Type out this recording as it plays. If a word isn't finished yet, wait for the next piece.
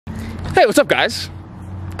Hey, what's up, guys?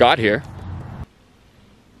 God here.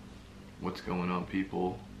 What's going on,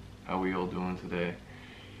 people? How we all doing today?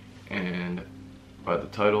 And by the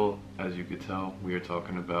title, as you could tell, we are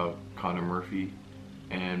talking about Connor Murphy,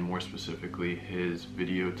 and more specifically his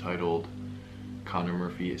video titled Connor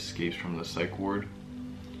Murphy Escapes from the Psych Ward.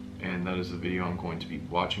 And that is the video I'm going to be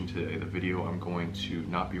watching today, the video I'm going to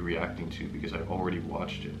not be reacting to because I've already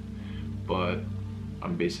watched it, but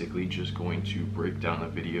I'm basically just going to break down the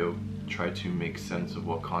video, try to make sense of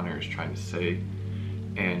what Connor is trying to say,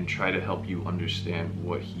 and try to help you understand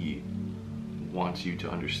what he wants you to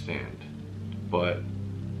understand, but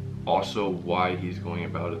also why he's going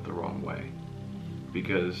about it the wrong way.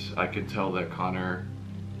 Because I can tell that Connor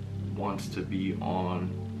wants to be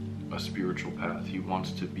on a spiritual path. He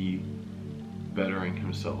wants to be bettering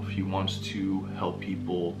himself. He wants to help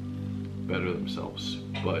people better themselves,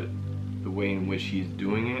 but the way in which he's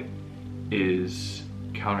doing it is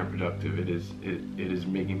counterproductive. It is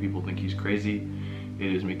making people think he's crazy.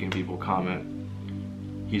 It is making people comment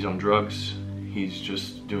he's on drugs, he's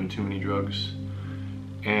just doing too many drugs.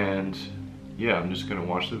 And yeah, I'm just gonna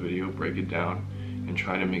watch the video, break it down, and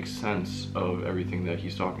try to make sense of everything that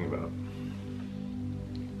he's talking about.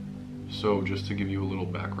 So just to give you a little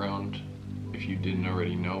background, if you didn't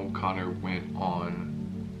already know, Connor went on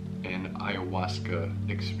an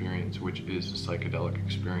ayahuasca experience, which is a psychedelic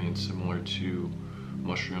experience similar to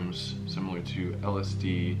mushrooms, similar to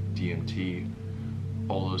LSD, DMT,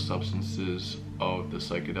 all those substances of the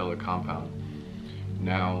psychedelic compound.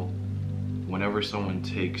 Now, whenever someone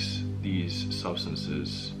takes these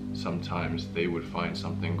substances, sometimes they would find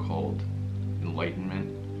something called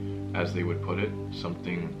enlightenment, as they would put it,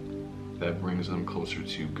 something that brings them closer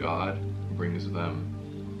to God, brings them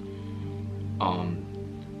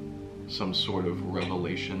some sort of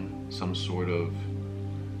revelation, some sort of,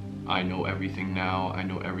 I know everything now, I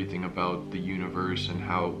know everything about the universe and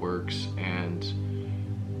how it works,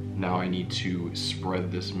 and now I need to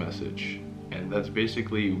spread this message. And that's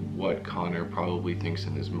basically what Connor probably thinks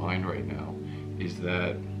in his mind right now, is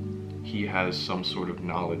that he has some sort of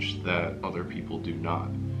knowledge that other people do not.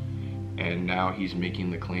 And now he's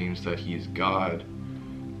making the claims that he is God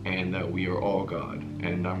and that we are all God.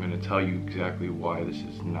 And I'm going to tell you exactly why this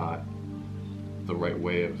is not the right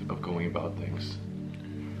way of going about things.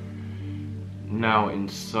 Now, in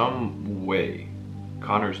some way,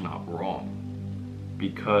 Connor's not wrong,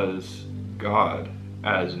 because God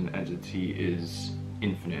as an entity is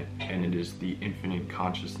infinite, and it is the infinite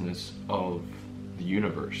consciousness of the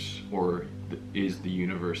universe, or is the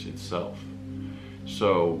universe itself.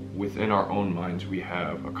 So within our own minds, we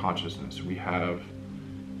have a consciousness. We have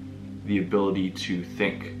the ability to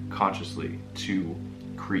think consciously, to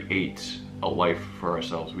create a life for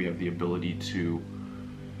ourselves. We have the ability to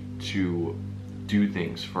do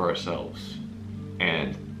things for ourselves.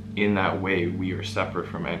 And in that way, we are separate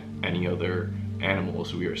from any other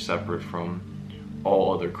animals. We are separate from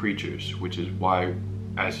all other creatures, which is why,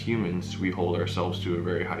 as humans, we hold ourselves to a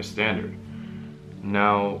very high standard.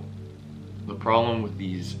 Now, the problem with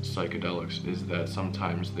these psychedelics is that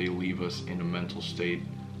sometimes they leave us in a mental state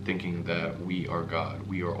thinking that we are God.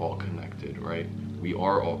 We are all connected, right? We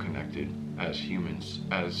are all connected as humans,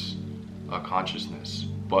 as a consciousness.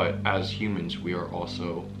 But as humans, we are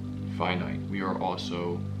also finite. We are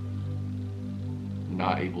also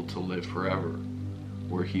not able to live forever.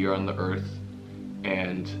 We're here on the earth,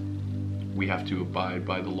 and we have to abide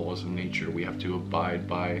by the laws of nature. We have to abide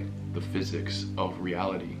by the physics of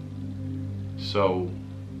reality. So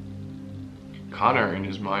Connor in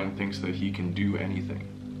his mind thinks that he can do anything,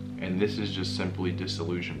 and this is just simply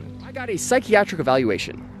disillusionment. I got a psychiatric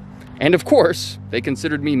evaluation, and of course they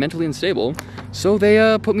considered me mentally unstable, so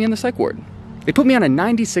they put me in the psych ward. They put me on a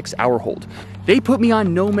 96-hour hold. They put me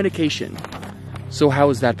on no medication. So how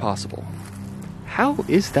is that possible? How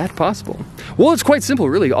is that possible? Well, it's quite simple,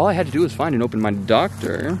 really. All I had to do was find an open-minded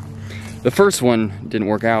doctor. The first one didn't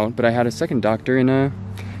work out, but I had a second doctor, and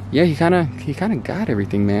yeah, he kind of got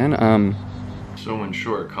everything, man. So in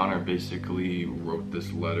short, Connor basically wrote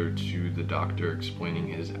this letter to the doctor explaining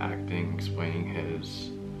his acting, explaining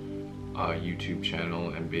his YouTube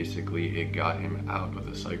channel, and basically it got him out of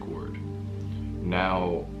the psych ward.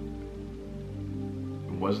 Now,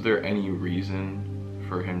 was there any reason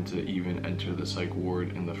for him to even enter the psych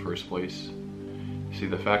ward in the first place? See,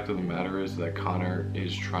 the fact of the matter is that Connor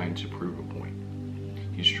is trying to prove a point.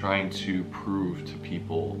 He's trying to prove to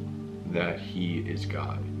people that he is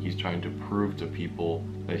God. He's trying to prove to people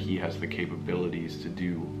that he has the capabilities to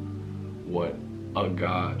do what a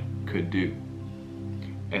God could do.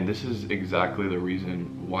 And this is exactly the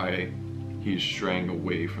reason why he's straying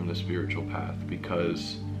away from the spiritual path,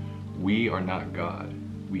 because We are not God.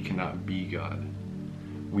 We cannot be God.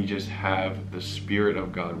 We just have the Spirit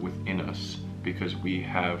of God within us because we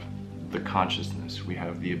have the consciousness, we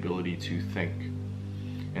have the ability to think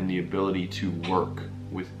and the ability to work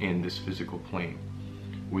within this physical plane,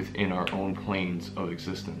 within our own planes of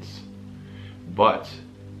existence. But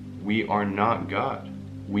we are not God.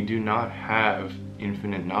 We do not have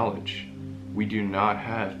infinite knowledge. We do not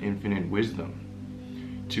have infinite wisdom.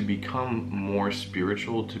 To become more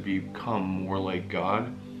spiritual, to become more like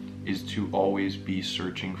God, is to always be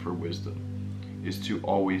searching for wisdom, is to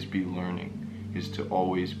always be learning, is to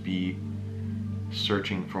always be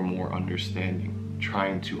searching for more understanding,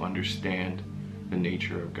 trying to understand the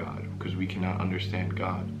nature of God, because we cannot understand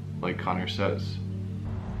God, like Connor says.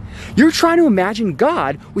 You're trying to imagine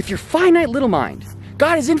God with your finite little mind.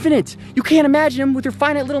 God is infinite. You can't imagine him with your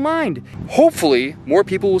finite little mind. Hopefully, more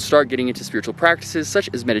people will start getting into spiritual practices such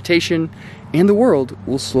as meditation, and the world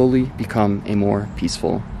will slowly become a more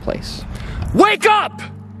peaceful place. Wake up!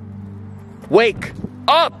 Wake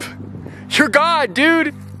up! You're God,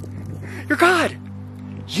 dude! You're God!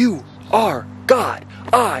 You are God!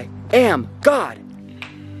 I am God!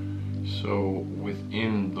 So,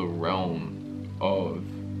 within the realm of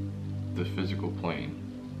the physical plane,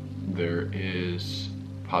 there is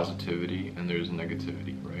positivity and there's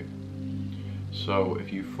negativity, right? So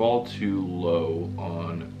if you fall too low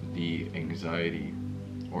on the anxiety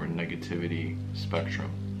or negativity spectrum,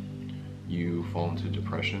 you fall into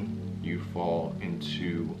depression, you fall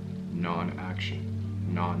into non-action,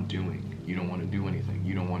 non-doing. You don't want to do anything,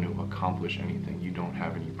 you don't want to accomplish anything, you don't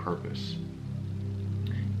have any purpose.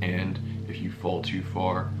 And if you fall too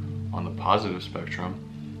far on the positive spectrum,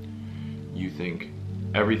 you think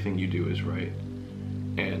everything you do is right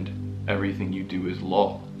and everything you do is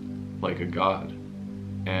law, like a god,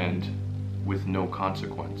 and with no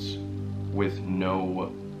consequence, with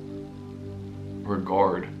no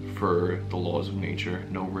regard for the laws of nature,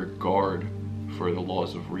 no regard for the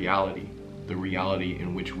laws of reality, the reality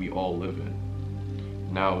in which we all live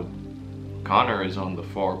in. Now, Connor is on the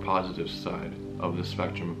far positive side of the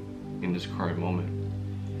spectrum in this current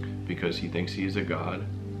moment because he thinks he is a god,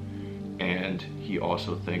 and he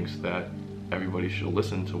also thinks that everybody should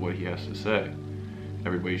listen to what he has to say.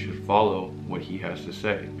 Everybody should follow what he has to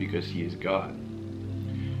say because he is God.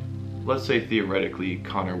 Let's say theoretically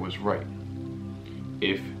Connor was right.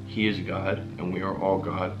 If he is God and we are all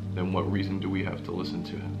God, then what reason do we have to listen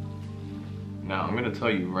to him? Now, I'm going to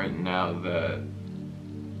tell you right now that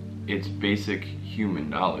it's basic human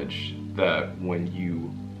knowledge that when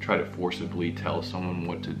you try to forcibly tell someone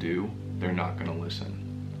what to do, they're not going to listen.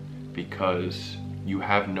 Because you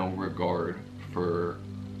have no regard for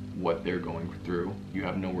what they're going through. You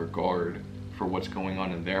have no regard for what's going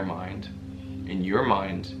on in their mind. In your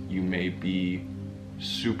mind, you may be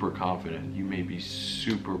super confident. You may be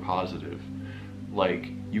super positive.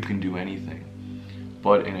 Like, you can do anything.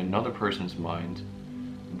 But in another person's mind,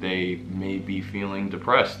 they may be feeling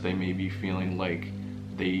depressed. They may be feeling like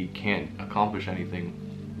they can't accomplish anything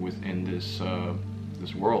within this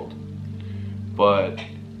world. But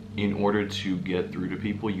in order to get through to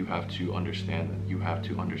people, you have to understand them. You have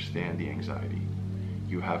to understand the anxiety.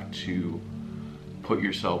 You have to put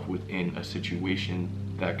yourself within a situation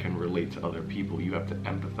that can relate to other people. You have to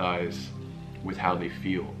empathize with how they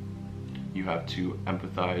feel. You have to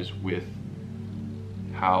empathize with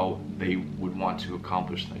how they would want to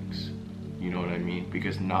accomplish things. You know what I mean?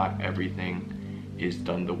 Because not everything is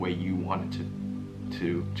done the way you want it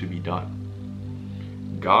to be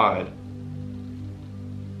done. God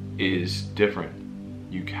is different.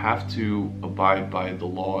 You have to abide by the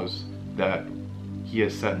laws that he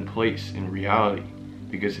has set in place in reality,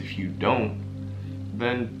 because if you don't,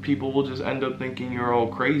 then people will just end up thinking you're all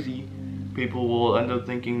crazy. People will end up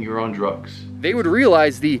thinking you're on drugs. They would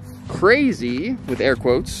realize the crazy, with air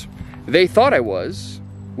quotes, they thought I was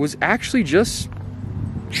actually just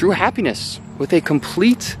true happiness with a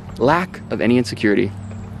complete lack of any insecurity.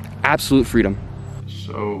 Absolute freedom.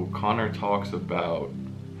 So Connor talks about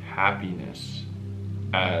happiness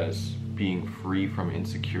as being free from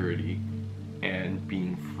insecurity and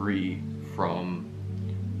being free from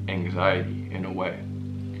anxiety in a way.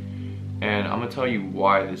 And I'm gonna tell you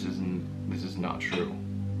why this is not true.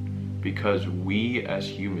 Because we as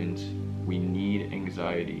humans, we need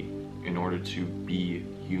anxiety in order to be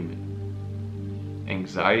human.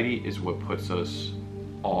 Anxiety is what puts us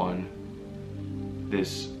on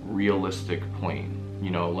this realistic plane.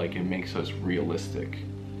 You know, like, it makes us realistic.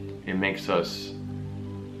 It makes us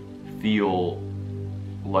feel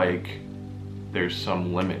like there's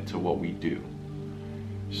some limit to what we do.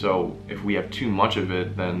 So if we have too much of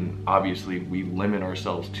it, then obviously we limit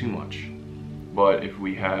ourselves too much. But if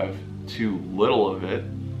we have too little of it,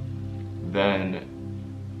 then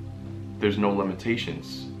there's no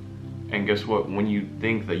limitations. And guess what? When you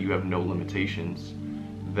think that you have no limitations,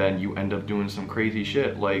 then you end up doing some crazy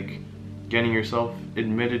shit, like getting yourself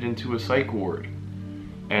admitted into a psych ward,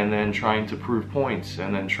 and then trying to prove points,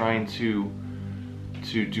 and then trying to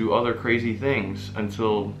do other crazy things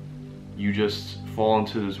until you just fall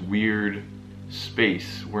into this weird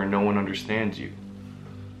space where no one understands you.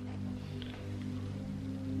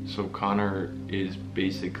 So Connor is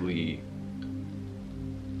basically,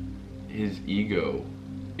 his ego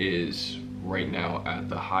is right now at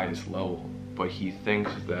the highest level, but he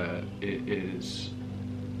thinks that it is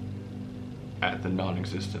at the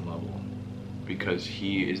non-existent level because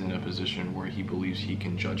he is in a position where he believes he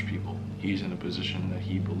can judge people. He's in a position that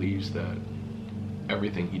he believes that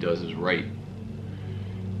everything he does is right.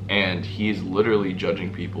 And he is literally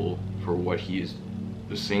judging people for what he is,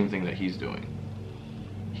 the same thing that he's doing.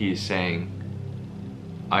 He is saying,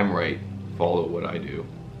 I'm right, follow what I do.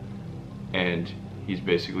 And he's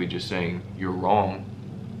basically just saying, you're wrong,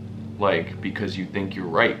 like, because you think you're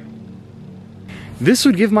right. This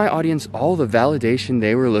would give my audience all the validation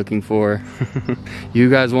they were looking for. You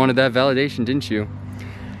guys wanted that validation, didn't you?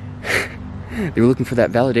 They were looking for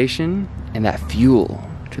that validation and that fuel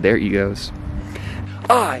to their egos.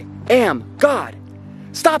 I am God.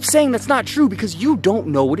 Stop saying that's not true because you don't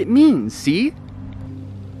know what it means, see?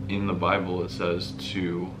 In the Bible, it says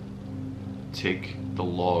to take the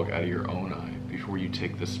log out of your own eye before you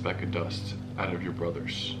take the speck of dust out of your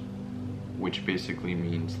brother's, which basically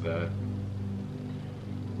means that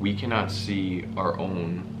we cannot see our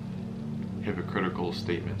own hypocritical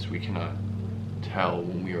statements. We cannot tell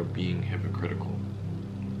when we are being hypocritical,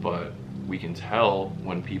 but we can tell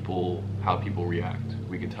when how people react.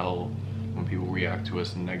 We can tell when people react to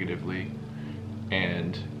us negatively,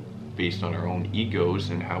 and based on our own egos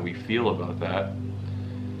and how we feel about that,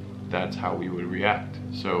 that's how we would react.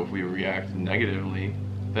 So if we react negatively,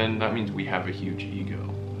 then that means we have a huge ego.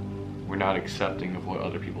 We're not accepting of what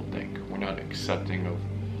other people think. We're not accepting of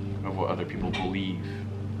what other people believe.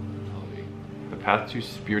 The path to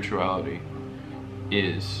spirituality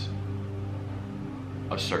is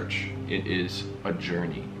a search. It is a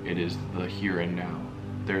journey. It is the here and now.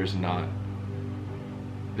 There's not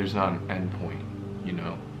an end point, you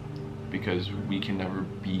know, because we can never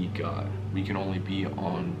be God. We can only be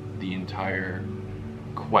on the entire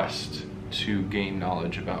quest to gain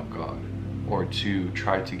knowledge about God, or to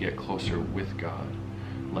try to get closer with God,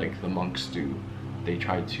 like the monks do. They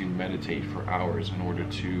try to meditate for hours in order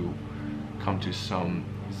to come to some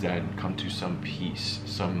Zen, come to some peace,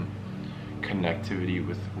 some connectivity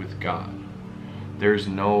with God. There's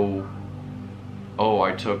no, oh,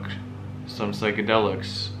 I took some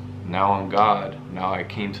psychedelics, now I'm God, now I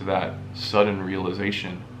came to that sudden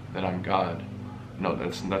realization that I'm God. No,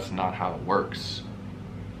 that's not how it works.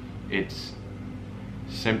 It's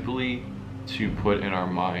simply to put in our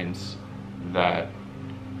minds that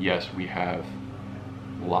yes, we have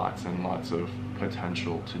lots and lots of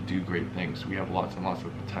potential to do great things. We have lots and lots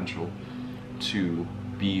of potential to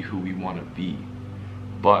be who we want to be.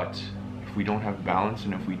 But if we don't have balance,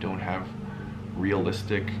 and if we don't have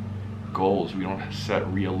realistic goals, we don't set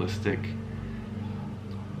realistic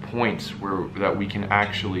points that we can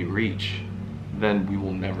actually reach, then we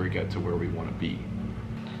will never get to where we want to be.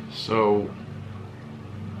 So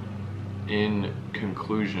in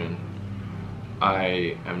conclusion,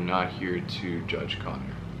 I am not here to judge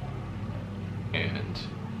Connor, and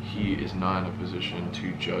he is not in a position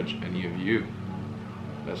to judge any of you.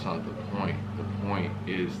 That's not the point. The point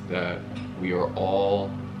is that we are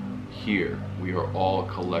all here. We are all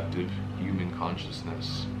collective human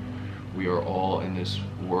consciousness. We are all in this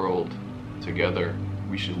world together.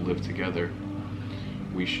 We should live together.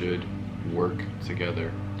 We should work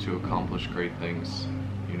together to accomplish great things,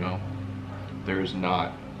 you know? There's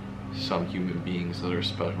not some human beings that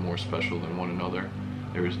are more special than one another.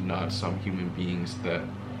 There is not some human beings that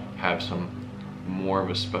have some more of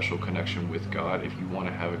a special connection with God. If you want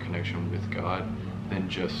to have a connection with God, then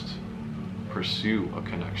just pursue a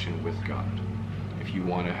connection with God. If you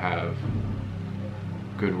want to have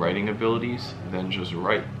good writing abilities, then just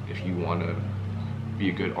write. If you want to be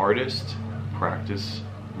a good artist, practice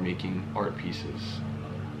making art pieces.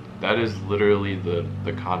 That is literally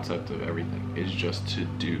the concept of everything, is just to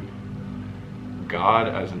do. God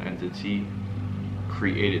as an entity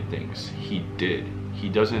created things. He did. He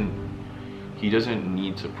doesn't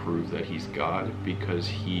need to prove that he's God, because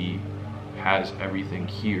he has everything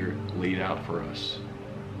here laid out for us.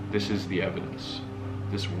 This is the evidence.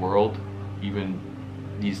 this world, even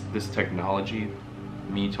this technology,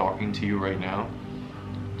 me talking to you right now,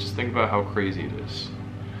 just think about how crazy it is.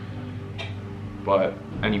 But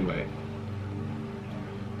anyway,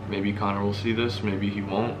 maybe Connor will see this, maybe he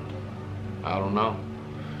won't. I don't know.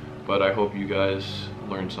 But I hope you guys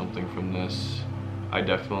learned something from this. I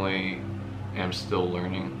definitely am still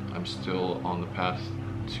learning. I'm still on the path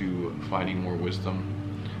to finding more wisdom.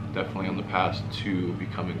 Definitely on the path to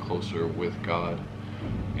becoming closer with God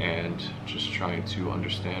and just trying to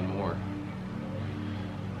understand more.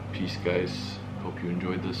 Peace, guys. Hope you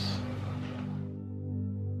enjoyed this.